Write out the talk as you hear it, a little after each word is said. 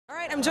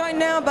I'm joined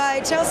now by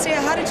Chelsia.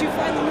 How did you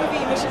find the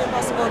movie Mission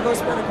Impossible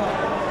Ghost Protocol?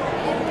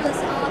 It was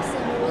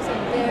awesome. It was a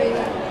very,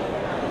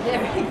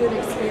 very good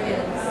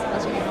experience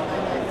watching it on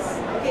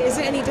IMAX. Okay, is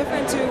it any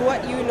different to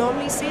what you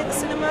normally see at the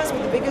cinemas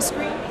with the bigger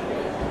screen?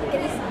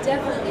 It is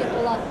definitely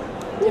a lot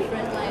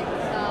different, like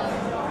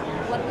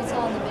what we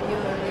saw in the video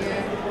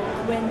earlier.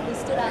 When he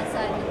stood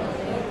outside the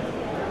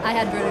building, I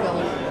had vertigo.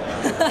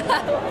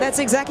 That's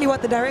exactly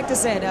what the director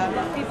said.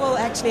 People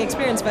actually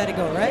experience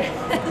vertigo, right?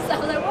 So I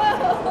was like,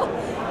 whoa!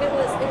 It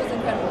was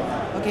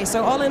incredible. Okay,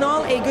 so all in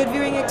all, a good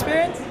viewing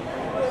experience? It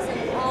was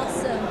an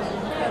awesome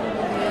and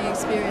incredible viewing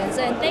experience.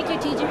 And thank you,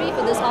 TGV,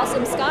 for this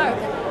awesome scarf.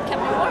 It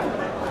kept me warm.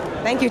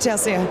 Thank you,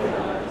 Chelsia.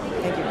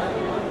 Thank you.